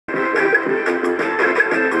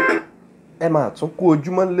ẹ máa tún kú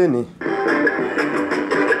ojúmọ́ lénìí.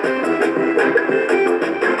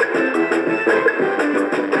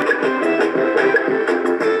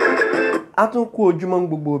 A tún kú ojúmọ́ ń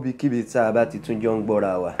gbogbo ibikíbi tá a bá ti tún jọ ń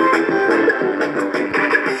gbọ́ra wa.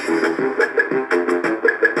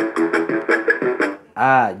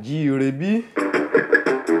 Àjíire bí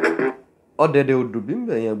ọ̀dẹ̀dẹ̀ odò bí ń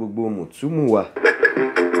bẹ̀yẹn gbogbo mùtúmù wa.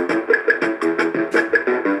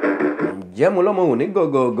 Ǹjẹ́ mo lọ́mọ òní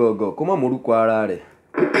gọ̀gọ̀gọ̀gọ̀ kó má morúkọ ara rẹ̀.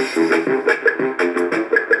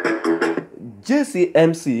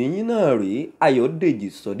 JCMC yín náà rèé, Ayọ̀dèjì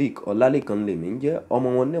Sodiq Ọlálékan lèmi ń jẹ́, ọmọ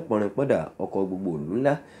wọn nípọnrin pọ́dà ọkọ̀ gbogbo ìlú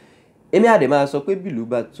ńlá. Èmi àdè máa sọ pé bílù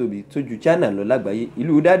bá tóbi tójú China lọ lágbàáyé,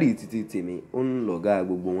 ìlú dádì títí tèmi ó ń lọ̀gá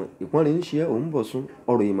gbogbo wọn. Ìpọ́nrin ń ṣe òun bọ̀ sún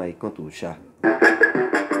ọ̀rọ̀ ìmọ̀ ìkan tó ṣá.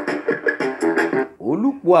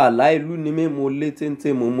 Olùpọ̀ àlá ìlú ni mí, mo lé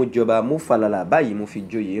téńté mo mú jọba, mo falala báyìí mo fi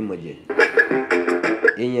joyè mọ̀jẹ̀.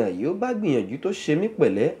 Èèyàn yóò bá gbìyànjú tó ṣe mí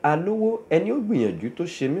pẹ̀lẹ́ alówó, ẹni ó gbìyànjú tó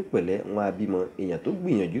ṣe mí pẹ̀lẹ́ wọn á bímọ. Èèyàn tó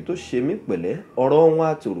gbìyànjú tó ṣe mí pẹ̀lẹ́ ọ̀rọ̀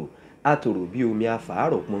wọn àtòrò bí omi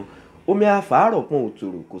àfàárọ̀ pọn. Omi àfàárọ̀ pọn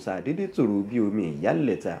òtòrò kò sàdédé tòrò bí omi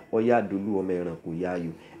ìyálẹ̀ta ọ̀yá dolú ọmọ ẹranko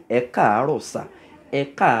yáyò. Ẹ káàárọ̀ sà, ẹ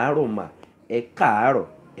káàárọ̀ mà, ẹ káàárọ̀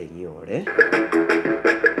ẹ̀yin ọ̀rẹ́.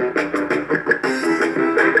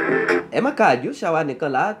 Ẹ má káàjó ṣàwa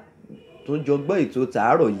nìkan là tó jọ gbọ́ ètò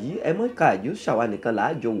tàárọ̀ yìí, ẹ má káàjó ṣàwa nìkan là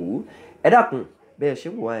á jọ wò ó. Ẹ dákun bẹ́ẹ̀ ṣe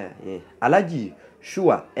wò wáyà yẹn Aláàjì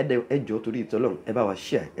Ṣùwà ẹ jọ̀ọ́ torí ìtọ́lọ́run ẹ bá wa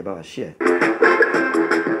share, ẹ bá wa share.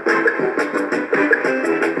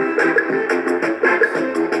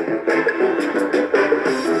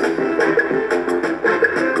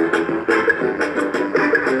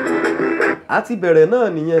 A ti bẹ̀rẹ̀ náà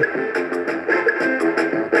nìyẹn.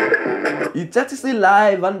 Ìtẹ́tísí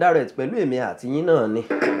live and direct pẹ̀lú èmi àti yín náà ni.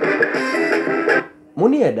 Mo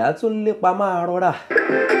ní ẹ̀dá tó ń lépa máa rọra,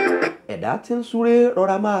 ẹ̀dá tí ń súré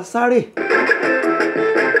rọra máa sáré.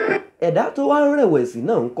 Ẹ̀dá tó wá ń rẹ̀wẹ̀sì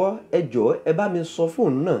náà ń kọ́, ẹ jọ̀ọ́ ẹ bá mi sọ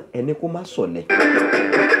fóun náà ẹni kó má sọ̀lẹ̀.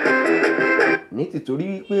 Ní tìtorí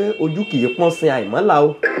wípé ojú kìí pọ́n sin àìmọ́lá o.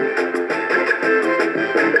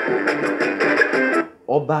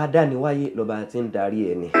 Ọba adániwáyé lọba tí ń darí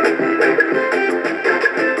ẹni.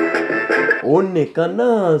 Òun nìkan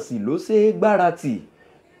náà sì ló ṣe é gbáratì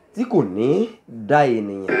tí kò ní dá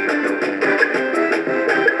ènìyàn.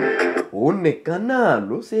 Òun nìkan náà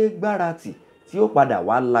ló ṣe é gbáratì tí ó padà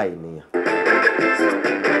wá la ènìyàn.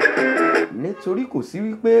 Nítorí kò sí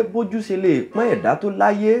wípé bójú ṣe lè pọ́n ẹ̀dá tó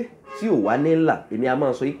láyé tí ò wá ní là, èmi a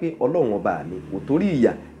máa sọ wípé Ọlọ́run ọba mi kò torí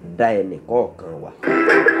ìyà dá ẹnì kọ̀ọ̀kan wa.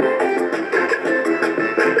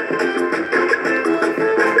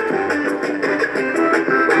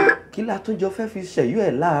 Kí la tún jọ fẹ́ fi ṣẹ̀yọ́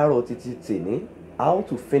ẹ̀ láàárọ̀ títí tèní? How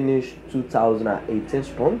to finish 2018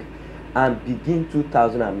 strong and begin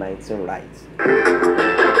 2019 right.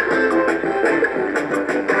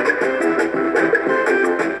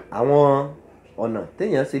 Àwọn ọ̀nà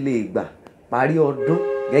téèyàn sì lè gbà parí ọdún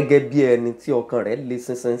gẹ́gẹ́ bí ẹni tí ọkàn rẹ̀ le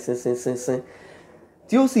sínsínsínsínsín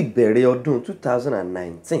tí ó sì bẹ̀rẹ̀ ọdún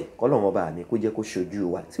 2019 kọ́lọ́run ọba mi kó jẹ́ kó ṣojú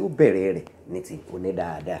wa tí ó bẹ̀rẹ̀ rẹ̀ ní ti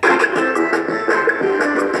onídáadáa.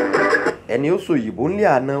 Ẹni ó so òyìnbó ńlẹ̀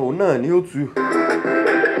àná òun náà ni ó tu.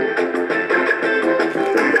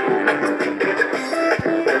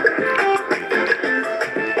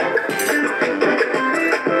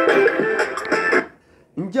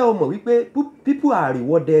 Ǹjẹ́ o mọ̀ wípé people are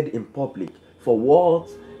rewarded in public for what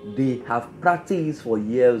they have practiced for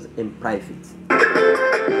years in private?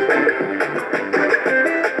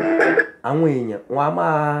 Àwọn èèyàn wọn a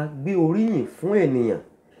máa gbé oríyìn fún ènìyàn.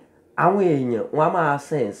 Àwọn èèyàn wọn a máa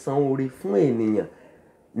san ẹ̀san oore fún ènìyàn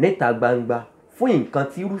níta gbangba fún nǹkan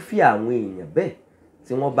tí irúfẹ́ àwọn èèyàn bẹ́ẹ̀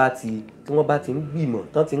tí wọ́n bá ti ń gbìmọ̀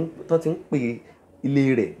tán ti ń pe ilé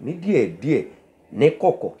rẹ̀ ní díẹ̀díẹ̀ ní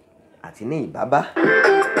kọ̀kọ̀ àti ní ìbábá.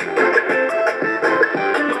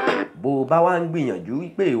 Bó bá wá ń gbìyànjú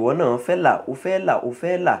wípé ìwọ náà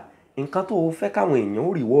fẹ́ là nǹkan tó fẹ́ káwọn èèyàn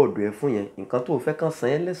ó reward ẹ fún yẹn, nǹkan tó fẹ́ kán san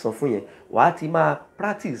ẹ́ lẹ́san fún yẹn, wàá ti máa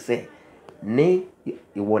practice ẹ̀ ní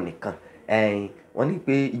ìwọ nìkan. Wọ́n ní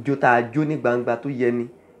pé ijó tá a jó ní gbangba tó yẹ ni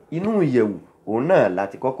inú ìyẹ̀wù òun náà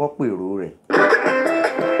láti kọ́kọ́ pèrò rẹ̀.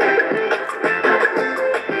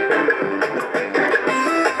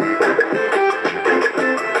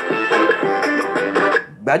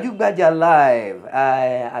 Gbajúgbajà live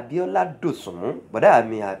Abíọ́lá Dòsùnmú bọ̀dá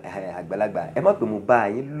mi àgbàlagbà, ẹ má pè mo bá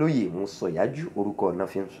yín lóye mo sọ ìyájú orúkọ ọ̀nà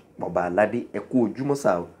fi ọba aládé, ẹ kú ojúmọ́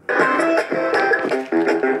sá o.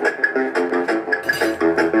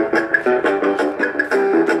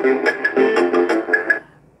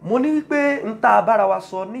 Mo ní wípé tá a bára wa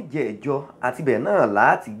sọ níjẹ̀ẹ́jọ́ àti bẹ́ẹ̀ náà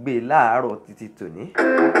láti gbé láàárọ̀ títí tòní.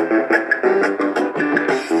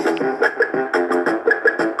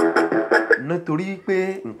 Nítorí pé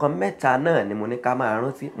nǹkan mẹ́ta náà ni mo ní ká máa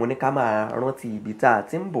rántí. Mo ní ká máa rántí ibi tá a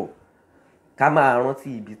ti ń bọ̀, ká máa rántí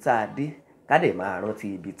ibi tá a dé, ká dẹ̀ máa rántí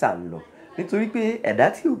ibi tá a ń lọ. Nítorí pé ẹ̀dá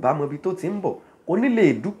tí ò bá mọ ibi tó ti ń bọ̀ kò ní lè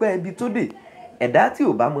dúpẹ́ ibi tó dé. Ẹ̀dá tí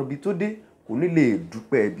ò bá mọ ibi tó dé kò ní lè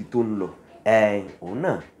dúpẹ́ ibi tó ń lọ. Òun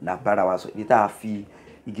náà la bára wa sọ ibi tá a fi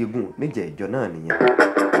igi gùn níjẹ̀ẹ́jọ́ náà nìyẹn.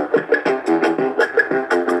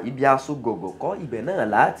 Ibi aṣọ gọ̀gọ̀ kọ́ ibẹ̀ náà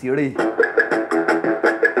láti rè.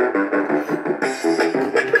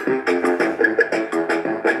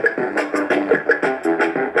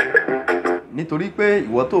 Nítorí pé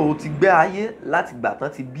ìwọ tó o ti gbé ayé láti gbà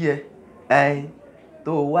tán ti bí ẹ,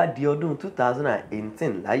 tó o wá di ọdún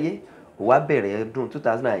 2018 láyé, o wá bẹ̀rẹ̀ ọdún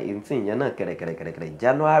 2018 yẹn náà kẹ̀rẹ̀kẹ̀rẹ̀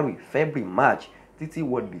January, February, March títí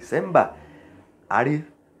wọ December. Àrí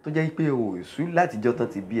tó jẹ́ pé o ò sú látijọ́ tán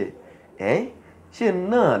ti bí ẹ. Ṣé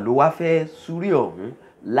náà ló wá fẹ́ súrí ọ̀hún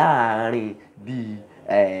láàárín bíi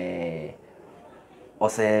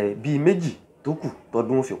ọ̀sẹ̀ bíi méjì tó kù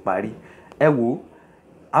tọdún fi parí? Ẹ wò ó,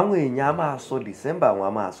 àwọn èèyàn á máa sọ December, wọn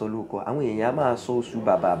á máa sọ lórúkọ. Àwọn èèyàn á máa sọ oṣù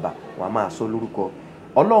bàbàbà, wọn á máa sọ lórúkọ.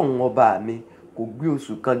 Ọlọ́run ọba mi kò gbé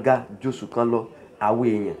oṣù kan ga jóṣù kan lọ. Àwọn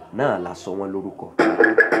èèyàn náà la sọ wọn lórúkọ.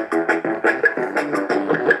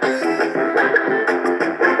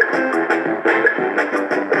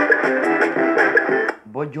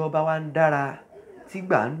 Bọ́jọ́ bá wá ń dára,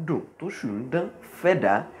 tígbà ń dùn, tóṣù ń dán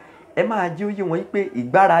fẹ́dà, ẹ máa jẹ́ ó yé wọn pé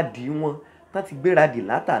ìgbáradì wọn tán ti gbéradì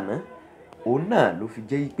látàná. Òun náà ló fi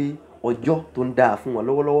jẹ́ pé ọjọ́ tó ń dáa fún wọn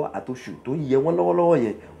lọ́wọ́lọ́wọ́ àtoṣù tó ń yẹ wọ́n lọ́wọ́lọ́wọ́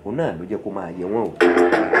yẹn, òun náà ló jẹ́ kó máa yẹ wọ́n o.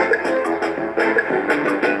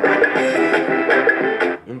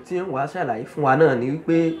 Ntí ń wá ṣàlàyé fún wa náà ni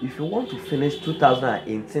wípé if you want to finish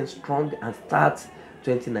 2018 strong and start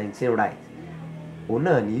 2019 right, òun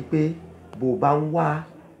náà ni wípé bó o bá ń wá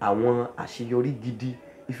àwọn àṣeyọrí gidi,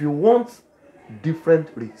 if you want different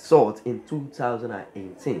results in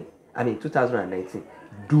 2019,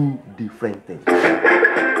 do different things.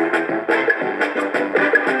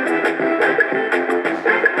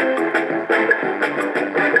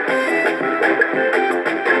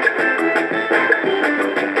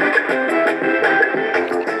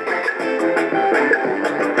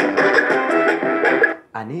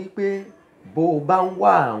 Àní pé bó o bá ń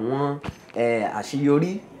wá àwọn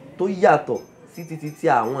àṣeyọrí tó yàtọ̀ sí títí tí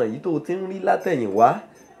àwọn èyí tó ti ń rí látẹ̀yìnwá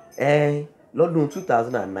lọ́dún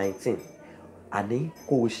 2019, àní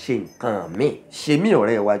kó o ṣe nǹkan míì. Ṣe mí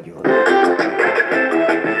ọ̀rẹ́ wa jọ.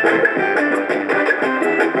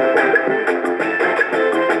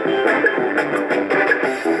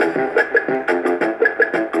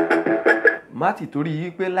 Má ti torí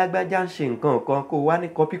wípé lágbájá ń ṣe nǹkan kan kó wá ní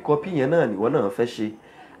kọ́píkọ́pí yẹn náà nìwọ náà fẹ́ ṣe.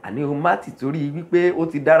 Àní o má ti torí wípé ó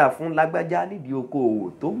ti dára fún lágbájá nídìí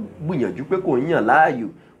okòwò tó gbìyànjú pé kò yàn láàyò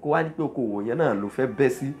kó wá ní pé okòwò yẹn náà ló fẹ́ bẹ́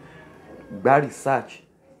sí. Gba research,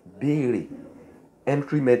 béèrè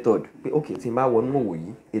entry method pé okay, tí n bá wọnú òwò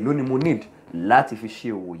yìí, èló ni mo need láti fi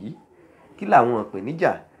ṣe òwò yìí? Kí làwọn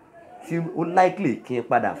ìpèníjà tí ó likely kí n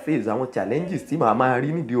padà face, àwọn challenges tí màá máa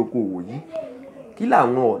rí nídìí okòwò yìí? Kí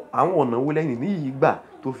làwọn ọ̀nà wo lẹ́yìn níyì gbà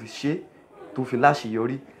tó fi ṣe, tó fi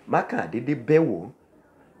láṣeyọrí? Má kàn dédé bẹ́wò.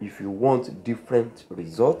 If you want different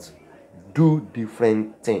results, do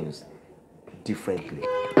different things differently.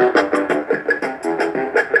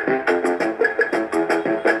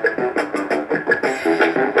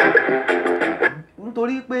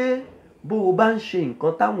 Nítorí pé bó o bá ń ṣe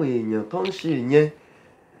nǹkan táwọn èèyàn tó ń ṣe yẹn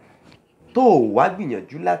tó wá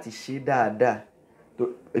gbìyànjú láti ṣe dáadáa,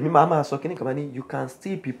 èmi máa sọ kíní kan bá ní, you can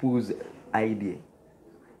steal people's idea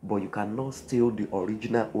but you cannot steal the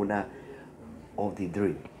original owner of the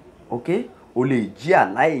dream. Okay? O lè jí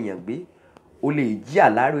àlá èèyàn gbé, o lè jí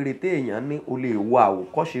àlá rere tí èèyàn ní, o lè wo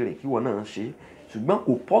àwòkọ́ṣe rẹ̀ kí wọ́n náà ṣe. Ṣùgbọ́n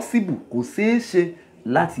kò possible, kò ṣeé ṣe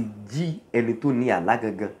láti jí ẹni tó ní àlá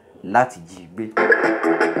gangan láti jí gbé.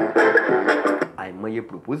 Àìmọye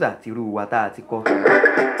proposal tí irú wa tá a ti kọ́.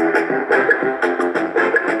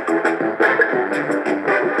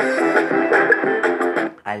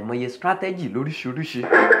 Àìmọye strategy lóríṣiríṣi.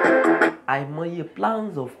 Àìmọye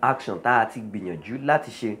plans of action tá a ti gbìyànjú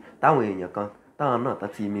láti ṣe táwọn èèyàn kan táwọn náà tán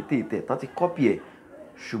ti imitate ẹ̀, tán ti copy ẹ̀.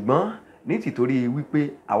 Ṣùgbọ́n ní tìtorí wípé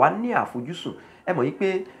àwa ní àfojúsùn, ẹ mọ̀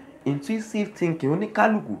wípé intuitive thinking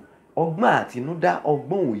oníkálùkù, ọgbọ́n àtinúdá,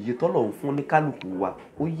 ọgbọ́n òye tọ́lọ́run fún oníkálùkù wa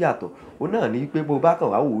ó yàtọ̀. Ó náà ní wípé bó bá kàn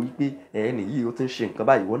wá wò wípé ẹni yìí ó ti ń ṣe nǹkan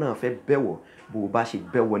báyìí, ìwọ náà fẹ́ bẹ́wọ̀, bó bá ṣe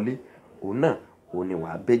bẹ́ wọlé, òun náà òun ni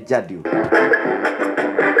wàá bẹ́ jáde o.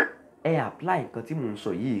 ẹ apply nǹkan tí mò ń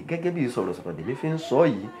sọ yìí gẹ́gẹ́ bí sọ̀rọ̀sọ̀rọ̀ lèmi fi ń sọ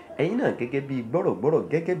yìí, ẹ̀yin náà gẹ́gẹ́ bí gbọ́rọ̀gbọ́rọ̀,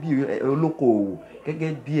 gẹ́gẹ́ bí olókoòwò,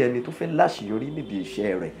 gẹ́gẹ́ bí ẹni tó fẹ́ láṣeyọrí nídìí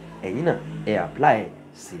iṣẹ́ rẹ̀, ẹ̀yin náà ẹ apply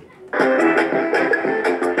sí.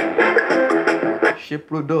 Ṣé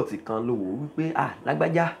product kan ló wò wípé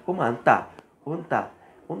lágbájá ó máa ń tà, ó ń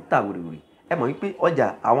tà wìrìwìrì. Ẹ mọ̀ wípé ọjà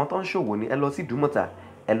àwọn tó ń ṣòwò ni, ẹ lọ sí Ìdúmọ̀tà,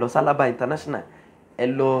 ẹ lọ Sálábà International, ẹ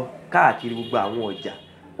lọ káàkiri gbogbo àwọn ọjà.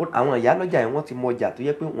 Àwọn ìyálọ́jà yẹn wọ́n ti mọ ọjà tó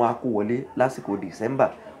yẹ pé wọ́n á kó wọlé lásìkò December,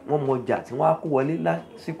 wọ́n mọ ọjà tí wọ́n á kó wọlé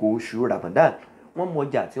lásìkò oṣù Ramadan, wọ́n mọ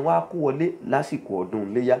ọjà tí wọ́n á kó wọlé lásìkò ọdún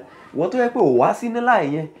Iléyá. Ìwọ tó yẹ pé ò wá sí nílá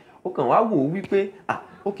yẹn, ó kàn wá wò ó wípé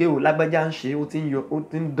okay o, lágbájá ń ṣe, ó ti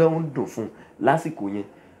ń dán ń dùn fún un lásìkò yẹn.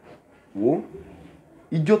 Wò ó,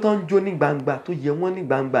 ijó tó ń jó ní gbangba tó yẹ wọ́n ní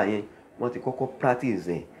gbangba yẹn, wọ́n ti kọ́kọ́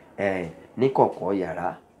practice ẹ̀ ní kọ̀kọ̀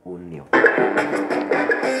yàrá òní ọ̀.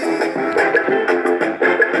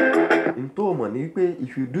 Tó mọ̀ ní pé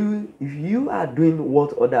if you are doing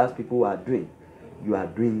what others people are doing, you are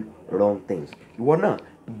doing wrong things. Ìwọ náà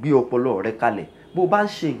gbé ọpọlọ rẹ kalẹ̀. Bó bá ń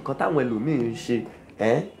ṣe nǹkan táwọn ẹlòmíì ń ṣe,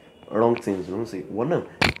 wrong things ló ń ṣe. Ìwọ náà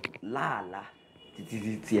láàlá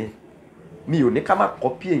títí tiẹ̀. Mi ò ní ká má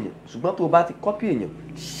copy èèyàn, ṣùgbọ́n tó o bá ti copy èèyàn,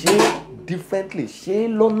 ṣe differently, ṣe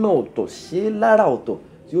lọ́nà ọ̀tọ̀, ṣe lára ọ̀tọ̀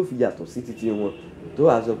tí ó fi yàtọ̀ sí títí wọn. Tó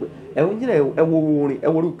wàá sọ pé ẹ̀wọ̀n jílẹ̀ ẹ wo orin, ẹ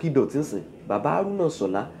wo orí Kid Dot ń sìn. Bàbá Haruna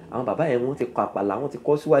Sọlá, àwọn bàbá yẹn wọ́n ti kọ àpàlà, wọ́n ti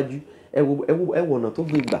kọ́ síwájú. Ẹ wo ọ̀nà tó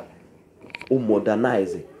gbé gbà. Ó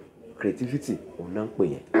modernize creativity, òun náà ń pè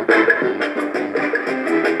yẹn.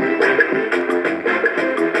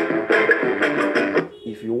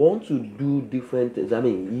 If you want to do different things,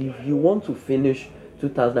 if you want to finish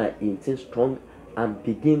 2018 strong and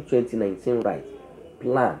begin 2019 right,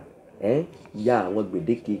 plan, ya àwọn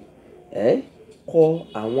gbèdéke, kọ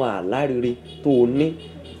àwọn àlá rere tó o ní,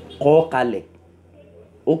 kọ kalẹ̀.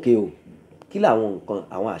 Okay o, kí làwọn nǹkan,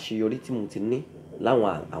 àwọn àṣeyọrí tí mo ti ní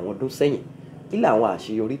láwọn àwọn ọdún sẹ́yìn? Kí làwọn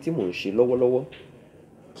àṣeyọrí tí mò ń ṣe lọ́wọ́lọ́wọ́?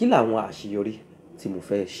 Kí làwọn àṣeyọrí tí mo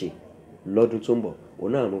fẹ́ ṣe lọ́dún tó ń bọ̀?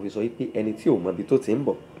 Òun náà mo fi sọ wípé ẹni tí ò mọ ibi tó ti ń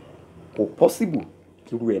bọ̀, kò possible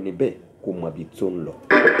kí irú ẹni bẹ́ẹ̀ kó mọ ibi tó ń lọ.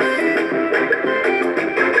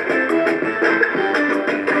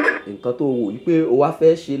 Nǹkan tó wò wípé o wá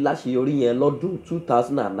fẹ́ ṣe láṣeyọrí yẹn lọ́dún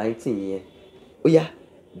 2019 yẹn, ó yá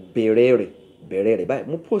bẹ̀rẹ̀ rẹ̀ báyìí.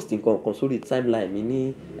 Mo post nǹkan kan sórí timeline mi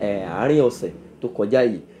ní àárín ọ̀sẹ̀ tó kọjá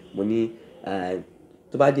yìí. Mo ní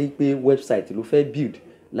tó bá jẹ́ pé website ló fẹ́ build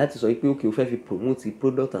láti sọ wípé okay o fẹ́ fi promote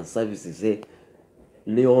product and services ẹ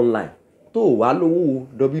ní online, tó wá lówó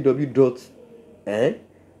www.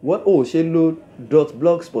 Wọ́n ò ṣe lo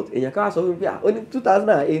 .blogspot. Èèyàn ká sọ wípé ó ní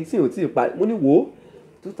 2018 ò tí ì parí. Mo ní wò ó,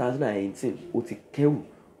 2018 ó ti kẹ́rù,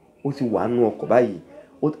 ó ti wà nú ọkọ̀ báyìí.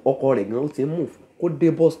 Ọkọ̀ rẹ̀ gan ó ti move kó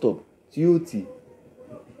dé bus stop tí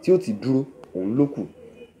ó ti dúró, òun ló kù.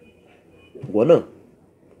 Ìwọ náà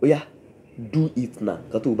ó yá do it now.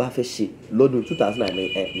 Nǹkan tó bá fẹ́ ṣe lọ́dún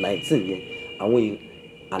 2019 yẹn, àwọn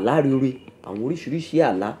àlá rere, àwọn oríṣiríṣi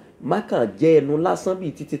àlá, má kàn jẹ́ ẹnu lásán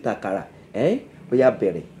bíi títí tàkàrà. Ó yá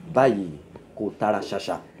bẹ̀rẹ̀ báyìí, kó tara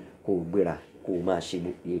ṣàṣà, kó gbéra, kó máa ṣe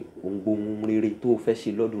ohun rere tó fẹ́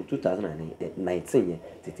ṣe lọ́dún 2019 yẹn,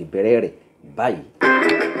 tètè bẹ̀rẹ̀ rẹ̀ báyìí.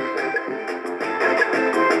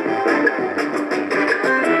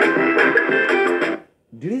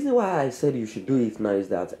 The reason why I said you should do it now is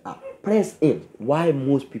that press in why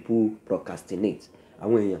most people procrastinate.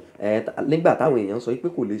 Àwọn èèyàn nígbà táwọn èèyàn sọ pé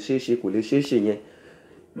kò lè ṣeé ṣe yẹn,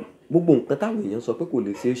 gbogbo nǹkan táwọn èèyàn sọ pé kò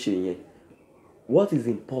lè ṣeé ṣe yẹn, what is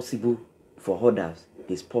impossible for others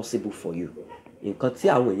is possible for you. Nǹkan tí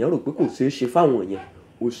àwọn èèyàn rò pé kò ṣeé ṣe fáwọn yẹn,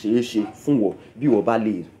 ó ṣeé ṣe fún wọ bí wọ́n bá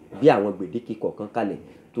lè bí àwọn gbèdéke kọ̀ọ̀kan kalẹ̀,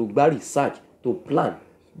 tó gbá research, tó plan,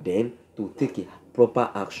 then to take a proper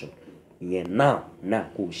action. Ìyẹn now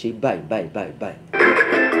kò ṣe báyìí.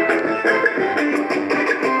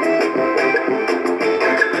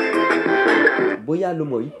 Bóyá lo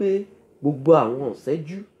mọ̀ wípé gbogbo àwọn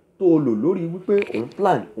ìṣẹ́jú tó o lò lórí wípé òun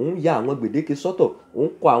plan, òun ya àwọn gbèdéke sọ́tọ̀, òun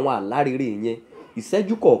kọ àwọn àlá rere yẹn,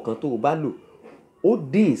 ìṣẹ́jú kọ̀ọ̀kan tó o bá lò, ó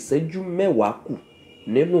dín ìṣẹ́jú 10 kù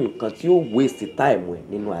nínú nǹkan tí ó waste time ẹ̀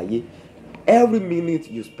nínú ayé. Every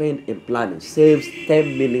minute you spend in planning saves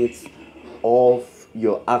 10 minutes of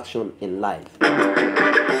your action in life.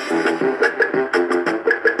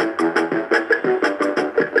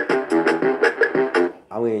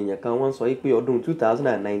 Àwọn èèyàn kan wọ́n sọ pé ọdún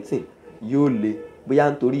 2019 yóò le bóyá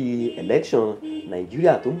nítorí election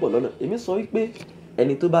Nàìjíríà tó ń bọ̀ lọ́nà. Èmi sọ wípé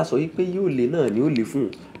ẹni tó bá sọ wípé yóò le náà ni ó le fún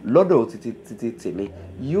un. Lọ́dọ̀ títí tèmi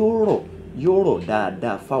yóò rọ̀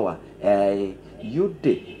dáadáa fáwa. Yóò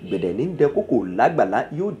dé gbẹ̀dẹ̀ ní dẹ kókò lágbàlá,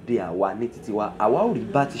 yóò dé àwa ní títí wa. Àwa ò rí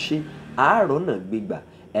bá ti ṣe, àárọ̀ náà gbégbà.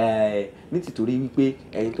 ní tìtorí wípé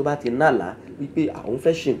ẹni tó bá ti nálàá wípé àwọn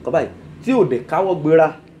fẹ́ ṣe nǹkan báyìí tí ò dẹ̀ káwọ́ gbéra,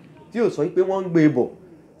 tí ò sọ wípé wọ́n ń gbé bọ̀,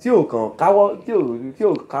 tí ò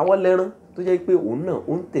káwọ́ lẹ́rán, tó jẹ́ pé òun náà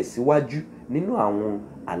ó ń tẹ̀síwájú nínú àwọn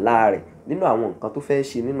àlá rẹ̀, nínú àwọn nǹkan tó fẹ́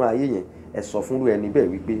ṣe nínú ayé yẹn, ẹ sọ fúnrú ẹni bẹ́ẹ̀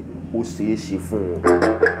wípé ó ṣeé ṣe fún un.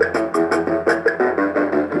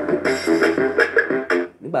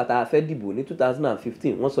 Nígbà tá a fẹ́ dìbò ní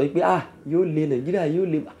 2015 wọ́n sọ wípé yóò le, Nàìjíríà yóò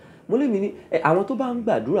le. Mo lè mi ní àwọn tó bá ń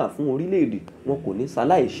gbàdúrà fún orílẹ̀-èdè wọn kò ní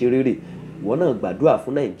ṣaláì ṣe rere. Ìwọ náà gbàdúrà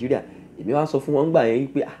fún Nàìjíríà. Èmi wá sọ fún wọn gbà yẹn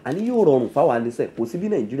wípé àní yóò rọrùn fáwa níṣẹ́, kò sí bí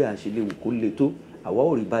Nàìjíríà ṣe léwu kó le tó, àwa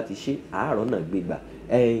ò rí bá ti ṣe àárọ̀ náà gbé gbà.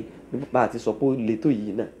 Nípa àti sọ pé ó le tó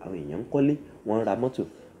yìí náà, àwọn èèyàn ń kọ́lé, wọ́n ń ra mọ́tò,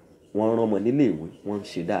 wọ́n ń rán ọmọ nílé ìwé, wọ́n ń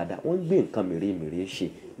ṣe dáadáa, wọ́n ń gbé nǹkan mèremère ṣe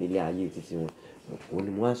nílé ayé títí wọn. Òun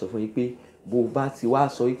ni mo wá sọ fún yín pé bó bá ti wá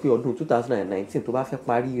sọ wípé ọdún 2019 tó bá fẹ́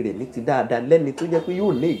parí rẹ̀ ní ti dáadáa lẹ́ni tó jẹ́ pé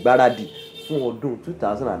yóò ní ìgbáradì fún ọdún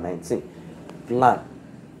 2019, plan,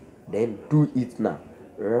 then do it now.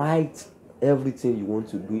 Write everything you want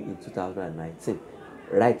to do in 2019.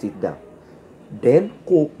 Write it down. Then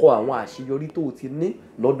kó kọ àwọn àṣeyọrí tó o ti ní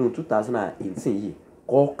lọ́dún 2018 yìí,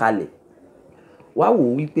 kọ kalẹ̀. Wá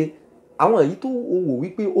wò wípé àwọn èyí tó wò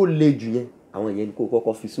wípé ó le jù yẹn, àwọn yẹn ni kó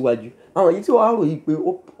kọ́kọ́ fi síwájú. Àwọn èyí tí wàá rò yìí pé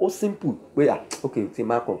ó simple pé okay tí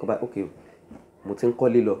máa kàn kàn báyìí, okay mo ti ń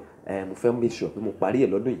kọ́lé lọ, mo fẹ́ make sure pé mo parí ẹ̀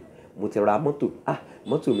lọ́dún yìí. Mo ti ra mọ́tò,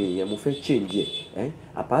 mọ́tò mi yẹn mo fẹ́ change ẹ̀,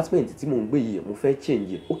 apartment tí mo ń gbé yìí mo fẹ́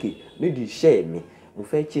change ẹ̀, okay nídìí iṣẹ́ mi mo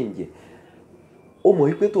fẹ́ change ẹ̀. Ó mọ̀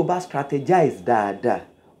wípé tó bá strategize dáadáa,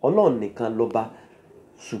 Ọlọ́run nìkan lọ́ba,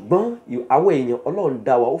 ṣùgbọ́n àwọn èèyàn Ọlọ́run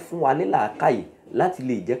dá wa, ó fún wa ní làákàyè láti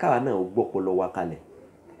lè jẹ́ káwa náà gbọ́pọlọ wa kalẹ̀.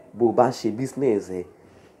 Bó o bá ń ṣe business ẹ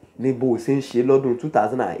ní bó o ṣe ń ṣe lọ́dún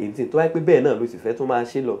 2018 tó wáyé pé bẹ́ẹ̀ náà ló sì fẹ́ tó máa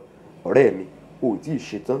ṣe lọ, ọ̀rẹ́ mi o ò tí ì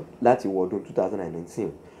ṣetán láti wọ ọdún 2019.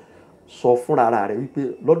 Sọ fúnra rẹ wípé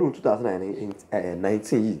lọ́dún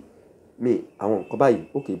 2019 yìí àwọn nǹkan báyìí,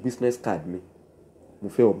 okay business card mi mo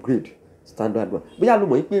fẹ́ upgrade standard one. Bóyá ló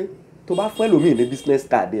mọ̀ wípé tó bá fún ẹlòmíì ní business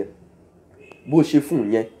card ẹ, bó ṣe fún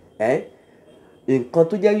un yẹn, nǹkan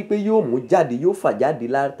tó jẹ́ wípé yóò mú jáde, yóò fà jáde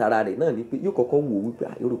látara rẹ̀ náà ni pé yóò kọ́kọ́ wò wípé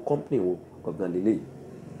irú company wo gangan lélẹ́yìí,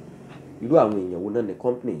 irú àwọn èèyàn wo náà ní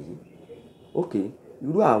company yìí, okay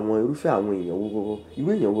irúfẹ́ àwọn èèyàn wo gangan, irú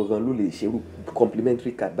èèyàn wo gangan ló lè ṣe irú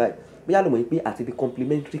complimentary card báyìí. Bóyá ló mọ̀ wípé àti bí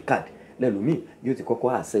complimentary card lẹ́lòmíì yóò ti kọ́kọ́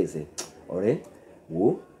access ẹ̀. Ọ̀rẹ́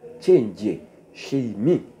wo change ẹ̀, ṣe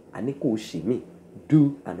ìmí, àní kò ṣe mí,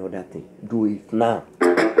 do another thing, do it now.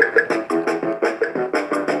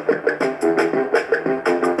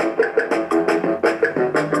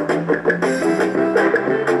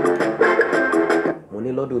 Mo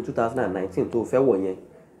ní lọ́dún 2019 tó fẹ́ wọ̀ yẹn,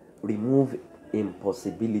 remove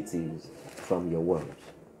impossibilities from your world.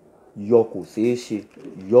 Yọ kò ṣeé ṣe,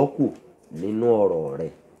 yọ kù nínú ọ̀rọ̀ rẹ.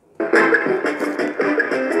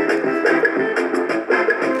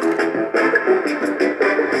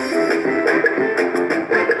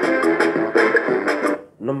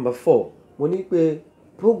 Number 4, mo ní pé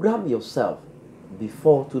program yourself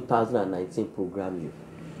before 2019 program you.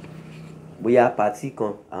 Bóyá party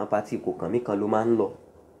kan, àwọn party kò kàn mí kan ló máa ń lọ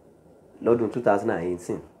lọ́dún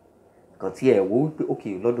 2018. Kan tí ẹ wò wípé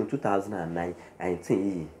okay lọ́dún 2019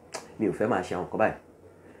 yìí mi ò fẹ́ máa ṣe àwọn nǹkan báyìí.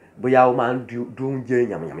 Bóyá ó máa ń dún oúnjẹ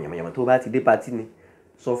yàmàyàmàyàmà tó bá ti dé party ni.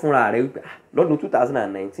 Sọ fúnra rẹ wípé lọ́dún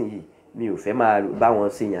 2019 yìí mi ò fẹ́ máa bá wọn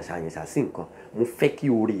ṣe yànṣàyànṣà sí nǹkan. Mo fẹ́ kí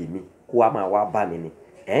orí mi kó wá máa wá bá mi ni.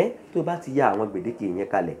 Tó bá ti ya àwọn gbèdéke yẹn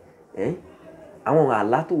kalẹ̀, àwọn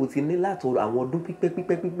àlá tó o ti ní láti àwọn ọdún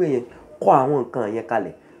pípẹ́ yẹn, kọ́ àwọn nǹkan yẹn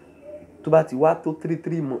kalẹ̀. Tó bá ti wá tó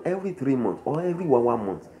 3 months, every 3 months or every 1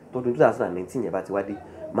 month tọdún 2019 yẹn bá ti wá dé,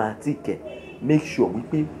 máa tí kẹ̀, make sure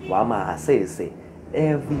wípé wàá máa access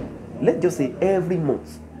let's just say every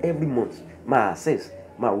month máa access,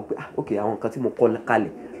 máa wò pé okay àwọn nǹkan tí mo kọ́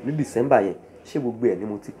kalẹ̀ ní December yẹn ṣé gbogbo ẹ̀ ni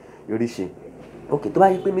mo ti rí ṣe. Okay tó bá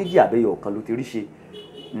yẹ pé méjì àbẹ́yọ̀ kan ló ti rí ṣe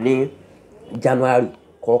ní January,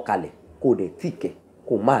 kọ́ kalẹ̀ kó dẹ̀ tí kẹ̀,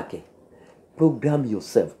 kó máa kẹ̀. Program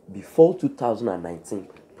yourself before 2019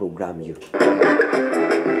 program you.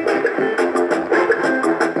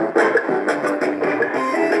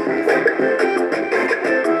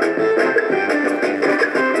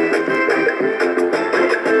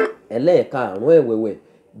 Ẹlẹ́ẹ̀karùn-ún ẹ̀wẹ̀wẹ̀,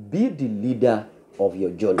 be the leader of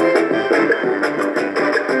your journey.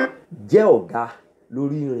 Jẹ́ ọ̀gá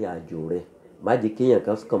lórí ìrìn àjò rẹ. Má jẹ́ kí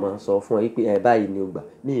èèyàn kan máa sọ fún ẹ pé báyìí ni o gbà.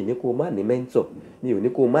 Mi ò ní kó má ní mentor, mi ò ní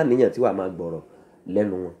kó má níyàn tí wàá máa gbọ́rọ̀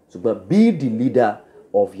lẹ́nu wọn. Ṣùgbọ́n be the leader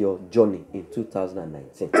of your journey in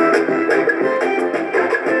 2019.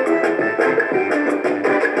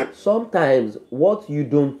 Sometimes what you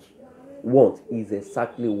don't want is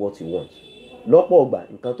exactly what you want. lọ́pọ̀ ọgbà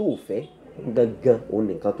nǹkan tó fẹ́ gangan òun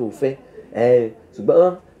nìkan tó fẹ́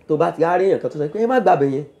ṣùgbọ́n tó bá ti rí èèyàn kan tó sọ pé ẹ má gbàgbé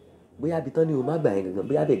yẹn bóyá ibi tán ni o má gbà yẹn gangan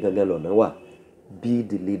bóyá bẹ́ẹ̀ gangan lọ́nà wà. Be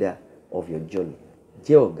the leader of your journey.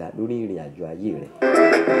 Jẹ́ ọ̀gá lórí ìrìn àjò ayé rẹ̀.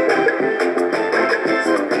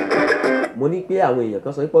 Mo ní pé àwọn èèyàn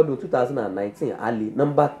kan sọ pé ọdún 2019 a lè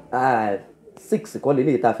number 6 kọ́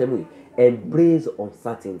lélẹ́yìí tá a fẹ́ mú yìí, embrace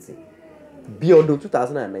uncertainty. Bí ọdún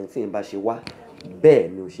 2019 bá ṣe wá bẹ́ẹ̀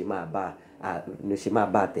ni o ṣe máa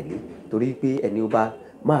bá a tẹ̀lé, torí pé ẹni ó bá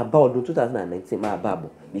máa bá ọdún 2019 máa bá a bọ̀,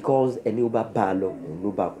 because ẹni ó bá a lọ òun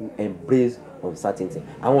ló bá kú. Embrace uncertainty.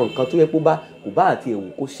 Àwọn nǹkan tó yẹ kó bá àti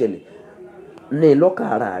ẹ̀wù kó ṣẹlẹ̀ ní lọ́kàn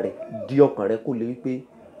ara rẹ̀, di ọkàn rẹ̀ kó lè wípé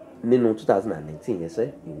nínú 2019 yẹn sẹ́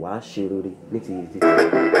ìwà ṣe rere ní ti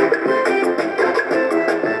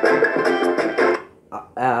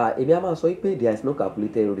èmi a máa sọ wípé there is no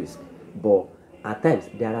calculated risk, but at times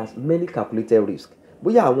there are many calculated risks.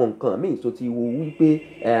 Bóyá àwọn nǹkan míì tó ti wo wípé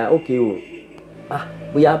okay o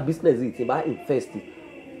bóyá business yìí ti bá invest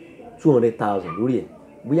 200,000 lórí ẹ̀,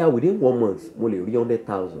 bóyá within 1 month mo lè rí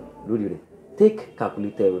 100,000 lórí rẹ̀. Take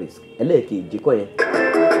calculated risk. Ẹlẹ́ẹ̀kejì kọ́ yẹn.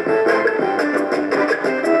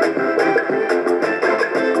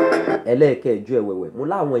 Ẹlẹ́ẹ̀kẹjọ ẹ̀wẹ̀wẹ̀ mo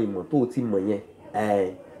láwọn ìmọ̀ tó o ti mọ̀ yẹn,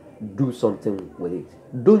 do something with it.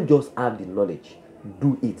 Don't just have the knowledge,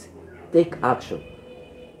 do it. Take action.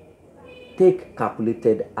 Take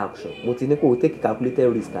calculated action. Mo ti ní kó o take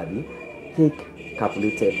calculated risk àbí take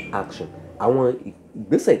calculated action. Àwọn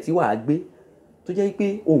ìgbésẹ̀ tí wàá gbé tó jẹ́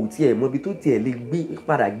pé o ò tiẹ̀ mọ ibi tó tiẹ̀ lè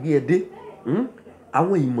padà gbé ẹ dé.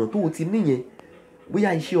 Àwọn ìmọ̀ tó o ti níyẹn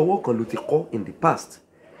bóyá iṣẹ́ ọwọ́ kan ló ti kọ́ in the past,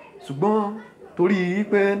 ṣùgbọ́n torí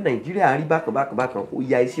pé Nàìjíríà rí bákan ó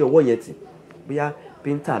ya iṣẹ́ ọwọ́ yẹn tì, bóyá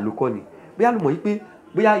painter ló kọ́ ni, bóyá ló mọ̀ wípé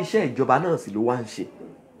bóyá iṣẹ́ ìjọba náà sì ló wá ń ṣe.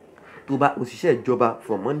 Tó bá òṣìṣẹ́ ìjọba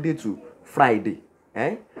from Monday to Friday,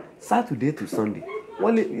 Saturday to Sunday,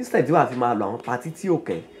 wọ́n lè instead tí wàá fi máa lọ àwọn party tí ò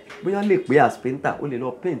kẹ́, bóyá lè pé as painter ó lè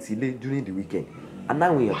lọ paint ilé during the weekend.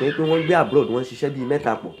 Aláwọn èèyàn tó yẹ pé wọ́n gbé abroad wọ́n ṣiṣẹ́ bíi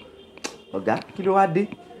mẹ́ta pọ̀. Ọ̀gá kí ló wá dé?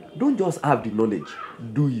 Don't just have the knowledge,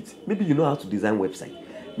 do it. Maybe you know how to design website,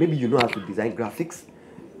 maybe you know how to design graphics,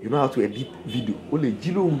 you know how to edit video. O lè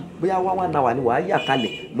jí lóhùn bóyá 1 hour ni wàá yà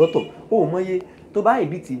kalẹ̀ lọ́tọ̀. O mọye tó bá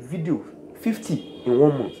edit video 50 in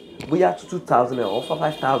 1 month, bóyá 2,000 or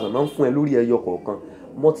 5,000 náà ń fún ẹ lórí ẹyọ kọ̀ọ̀kan.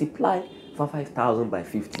 Multiply 5,000 by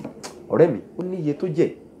 50. Ọ̀rẹ́ mi ó ní iye tó jẹ́.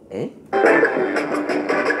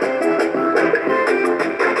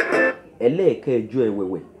 Ẹlẹ́ẹ̀kẹjọ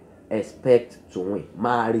ẹ̀wẹ̀wẹ̀, expect to win.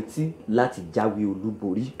 Máa retí láti jáwé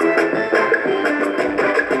olúborí.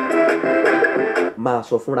 Máa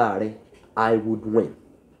sọ fúnra rẹ, I would win,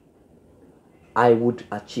 I would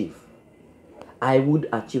achieve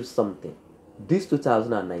something. This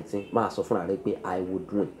 2019 máa sọ fúnra rẹ pé I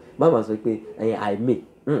would win. Máa sọ pé I may,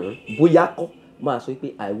 bóyá kọ́. Máa sọ pé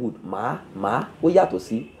I would, máa ó yàtọ̀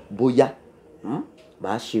sí bóyá.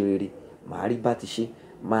 Máa ṣe rere, máa rí bá ti ṣe,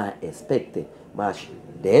 máa expect ẹ̀, máa ṣe,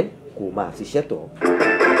 then kò máa ṣiṣẹ́ tọ̀.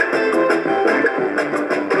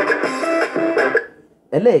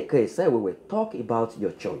 Ẹlẹ́ẹ̀kẹsàn ẹ̀wẹ̀wẹ̀, talk about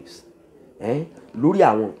your choice. Lórí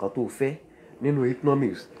àwọn nǹkan tó fẹ́ nínú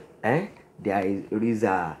economics, there is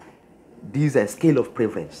this scale of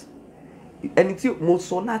preference. Ẹni tí mo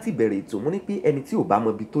sọ láti bẹ̀rẹ̀ ètò mo ní pé ẹni tí ò bá mọ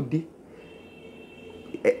ibi tó dé,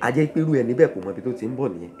 a jẹ́ pé irú ẹni bẹ́ẹ̀ kò mọ ibi tó ti ń bọ̀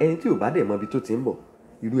nìyẹn. Ẹni tí ò bá dẹ̀ mọ ibi tó ti ń bọ̀,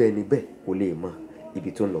 irú ẹni bẹ́ẹ̀ kò lè mọ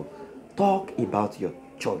ibi tó ń lọ. Talk about your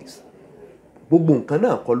choice. Gbogbo nǹkan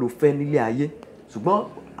náà kọ́ ló fẹ́ nílé ayé, ṣùgbọ́n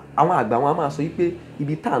àwọn àgbà wọn a máa sọ wípé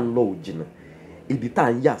ibi tá à ń lọ ò jìnnà, ibi tá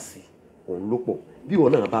à ń yà sí òun ló pọ̀. Bí ìwọ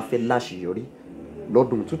náà bá fẹ́ láṣeyọrí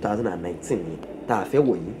lọ́dún 2019 yẹn tá a fẹ́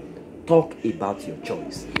wọ̀ yìí, talk about your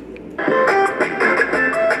choice.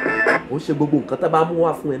 Ó ṣe gbogbo nǹkan tá bá mú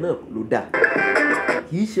wá fún ẹ náà ló dáa,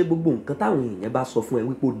 kì í ṣe gbogbo nǹkan táwọn èèyàn bá sọ fún ẹ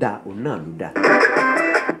wípé ó dáa òun náà ló dáa.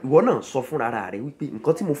 Ìwọ náà sọ fúnra rẹ wípé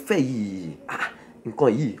nǹkan tí mo fẹ́ yìí, nǹkan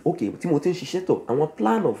yìí okay, tí mo ti ń ṣiṣẹ́ tọ̀, àwọn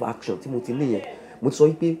plan of action tí mo ti ní yẹn, mo ti sọ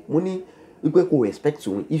wípé mo ní wípé kò expect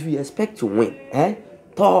to win. If you expect to win,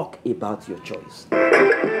 talk about your choice.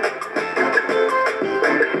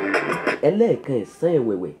 Ẹlẹ́ẹ̀kẹsàn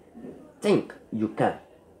ẹ̀wẹ̀wẹ̀, think you can.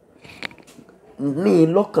 Ní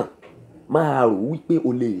lọ́kàn máa rò wípé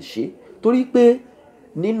o lè ṣe, torí pé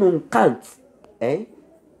nínú Kant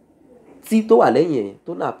tí tó wà lẹ́yìn ẹ̀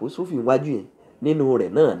tó ní apostrophe iwájú yẹn, nínú rẹ̀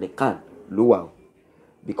náà ni Kant ló wà o,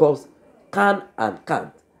 because Can and Kant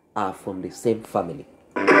are from the same family.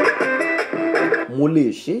 Mo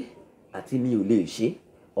lè ṣe àti mi ò lè ṣe,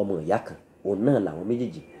 ọmọ ìyá kan òun náà làwọn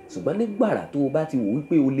méjèèjì, ṣùgbọ́n nígbàrà tó o bá ti wò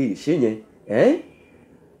wípé o lè ṣe yẹn,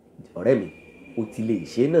 ọ̀rẹ́ mi o ti lè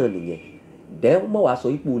ṣe náà nìyẹn. Then mọ̀ wá sọ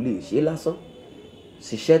wípé o lè ṣe lásán,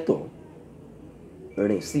 ṣiṣẹ́ tọ̀,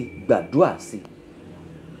 rìn sí, gbàdúrà sí.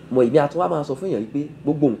 Mọ̀ èmi àti wá máa sọ fún èèyàn wípé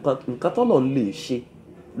gbogbo nǹkan tọ́lọ́run lè ṣe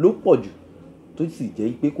ló pọ̀ jù tó sì jẹ́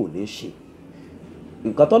wípé kò ní ṣe.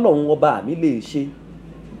 Nǹkan tọ́lọ́run ọba mi lè ṣe,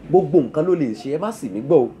 gbogbo nǹkan ló lè ṣe, ẹ má sì mí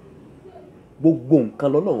gbọ́ o. Gbogbo nǹkan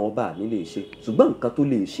lọ́lọ́run ọba mi lè ṣe, ṣùgbọ́n nǹkan tó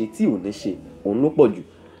lè ṣe tí ò ní ṣe òun ló pọ̀ jù.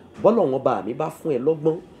 Bọ́lọ́run ọba mi bá fún ẹ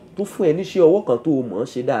lọ́gbọ́n, tó fún ẹ níṣẹ́ ọwọ́ kan tó mọ̀ ọ́n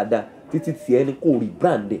ṣe dáadáa, títí tí ẹni kò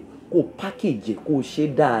rebrand ẹ̀, kò package ẹ̀, kò ṣe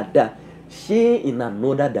dáadáa, ṣe in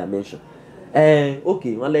another dimension. Ok,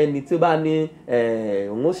 wọ́n lẹ́ni tí ó bá ní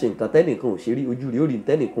òun ó ṣe nǹkan tẹ́nìkan ò ṣe rí, ojú rí ó rí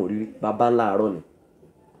tẹ́nìkan ò rí, bàbá ńlá àárọ̀ ni.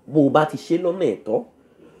 Bó o bá ti ṣe lọ́nà ẹ̀tọ́,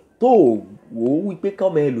 tó o wò ó wípé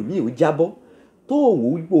kọ́mọ ẹlòmíì ó jábọ́, tó o wò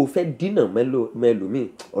ó wípé o fẹ́ dínà mẹ́lòmíì,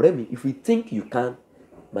 ọ̀rẹ́ mi, if you think you can,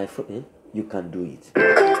 my friend, you can do it.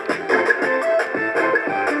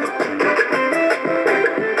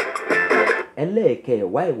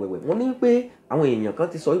 Ẹlẹ́ẹ̀kẹwàá ẹ̀wẹ̀wẹ̀, wọ́n ní pé àwọn èèyàn kan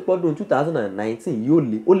ti sọ wípé ọdún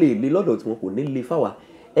 2019 ó lè le lọ́dọ̀ tí wọn kò ní le fáwa.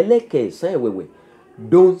 Ẹlẹ́ẹ̀kẹsàn ẹ̀wẹ̀wẹ̀,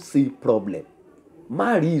 don't see problem.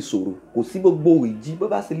 Má rí ìṣòro, kò sí gbogbo ìjì bó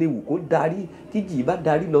bá ṣe lè wù kó darí, tíjì bá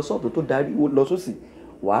darí lọ sọ́tún tó darí lọ sósì,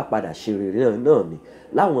 wàá padà ṣe rere náà ni.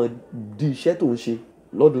 Láwọn di iṣẹ́ tó ń ṣe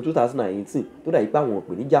lọ́dún 2019 tó dàbí pé àwọn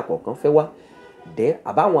ìpèníjà kọ̀ọ̀kan fẹ́ wá,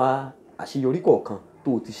 àbáwọn àṣeyọrí kọ̀ọ̀kan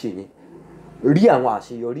tó ti ṣe yẹn, rí àwọn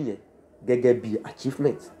àṣeyọrí yẹn gẹ́gẹ́ bí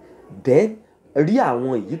achievement. Rí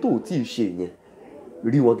àwọn èyí tó ti ṣe yẹn,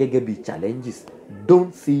 rí wọn gẹ́gẹ́ bí challenges.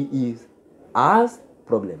 Don't see it as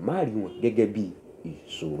problem. Má rí wọn gẹ́gẹ́ bí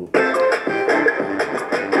ìṣòro.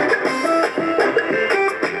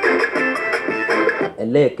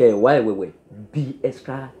 Ẹlẹ́ẹ̀kẹwàá ẹ̀wẹ̀wẹ̀, be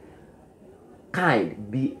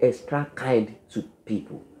extra kind to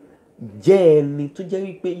people. Jẹ́ ẹni tó jẹ́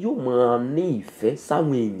wípé yóò máa ní ìfẹ́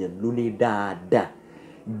sáwọn èèyàn lóní dáadáa.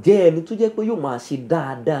 Jẹ́ ẹni tó jẹ́ pé yóò máa ṣe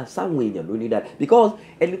dáadáa sáwọn èèyàn lóní dáadáa. Because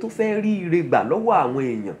ẹni tó fẹ́ rí ire gbà lọ́wọ́ àwọn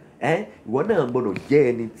èèyàn, ìwọ náà gbọ́dọ̀ jẹ́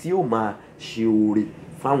ẹni tí yóò máa ṣe oore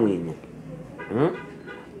fáwọn èèyàn.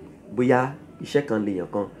 Bóyá iṣẹ́ kan lèèyàn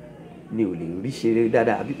kan ni ò lè rí ṣe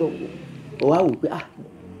dáadáa, àbí tó wá wò pé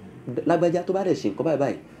lágbájá tó bá dẹ̀ ṣe nǹkan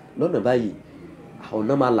báyìí lọ́nà báyìí,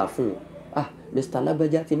 ọ̀nà máa là fún un. Mr.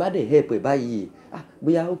 Lágbájá tí bá dẹ̀ help ẹ̀ báyìí,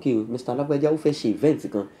 bóyá okay o, Mr. Lágbájá ó fẹ́ ṣe event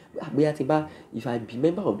kan, bóyá if I be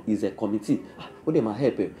member of his committee, ó dẹ̀ máa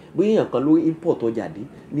help ẹ̀. Bóyá èèyàn kan ló import ọjà dé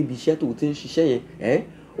níbi iṣẹ́ tó ti ń ṣiṣẹ́ yẹn,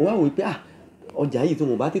 ó wá wò pé ọjà yìí tí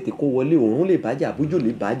mo bá tètè kó wọlé, òun lè bàjẹ́, àbújò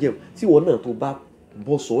lè bàjẹ́. Tí ìwọ náà tó bá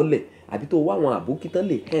bọ́ sọ́ọ̀lẹ̀, àbí tó wá àwọn àbókí tán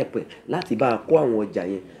lè help ẹ̀ láti bá a kó àwọn ọjà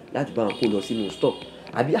yẹn, láti bá a kó lọ sínú stock.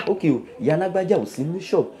 Àbí okay o, ìyá Lágbájá ò sí ní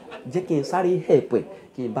shop, jẹ́ kí n sáré help ẹ̀,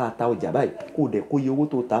 kí n bá a ta ọjà báyìí, kó dẹ̀ kó iye owó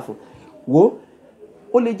tó ta fún. Wo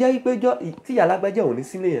ó lè jẹ́ wípé tí ìyá Lágbájá ò ní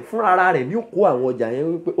sílé yẹn, fúnra ara rẹ̀ ni ó kó àwọn ọjà yẹn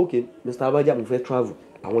wípé okay Mr. Lágbájá mo fẹ́ travel,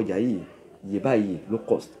 àwọn ọjà yìí iye báyìí low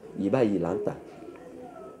cost, iye báyìí là ń tà.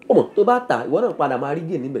 Ọmọ tó bá tà, ìwọ náà padà máa rí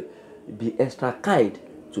gain níbẹ̀. Be extra kind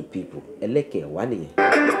to people. Ẹlẹ́ẹ̀kẹwàá nìyẹn.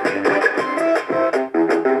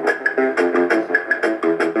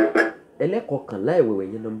 Ẹlẹ́ẹ̀kọkànlá ẹ̀wẹ̀wẹ̀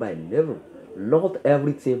yẹn number 11, not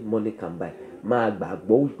everything money can buy. Máa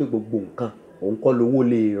gbàgbọ́ wípé gbogbo nǹkan òun kọ́ lówó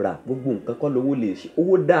lè rà, gbogbo nǹkan kọ́ lówó lè ṣe.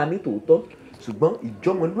 Owó dáa ní tòótọ́, ṣùgbọ́n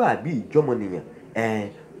ìjọmọlúàbí ìjọmọnìyàn,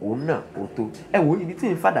 òun náà ó tó. Ẹ wo ibi tí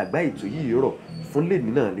ń fàdàgbà ètò yìí rọ̀ fún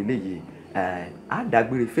lèmi náà lélẹ́yìí. Á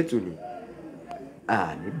dágbére fétò ni,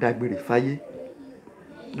 ní dágbére fáyé.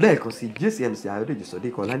 Lẹ́ẹ̀kan sí JCMC Ayọ̀dèjì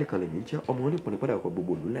Sodiq Ọlálékan lèmi jẹ́ ọmọ onípọnipọ́dà ọkọ̀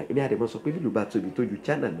gbogbo òlú ńlá. Èmi àdèmọ́ sọ pé bílù bá tóbi tójú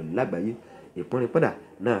channel lọ lágbàáyé, ìpọnipọ́dà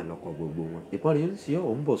náà lọ́kọ̀ gbogbo wọn. Ìpọ́nrin ń ṣe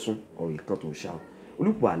ọ̀ ń bọ̀ sún ọ̀rọ̀ ìkan tó ṣá.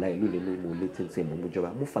 Olúpọ̀ àlà ìlú ni mo lé tí mo jọba,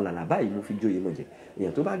 mo falàlà báyìí mo fi jóye mọ̀ jẹ.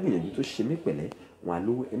 Èèyàn tó bá gbìyànjú tó ṣe mí pẹ̀lẹ́, wọn á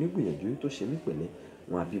lówó. Ẹni gbìyànjú tó ṣe mí pẹ̀lẹ́,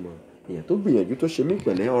 wọn á bímọ. Èèyàn tó gbìyànjú tó ṣe mí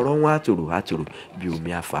pẹ̀lẹ́, ọ̀rọ̀ wọn á tòrò bí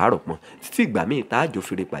omi àfàárọ̀ pọ́n. Títí ìgbà míì tá a jọ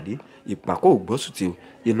fèrè pàdé, ìpàkọ́ ògbọ́sùn tí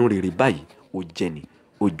inú rere báyìí ó jẹ́ ni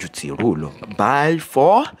ojú ti rò lọ. Bye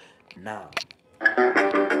for now.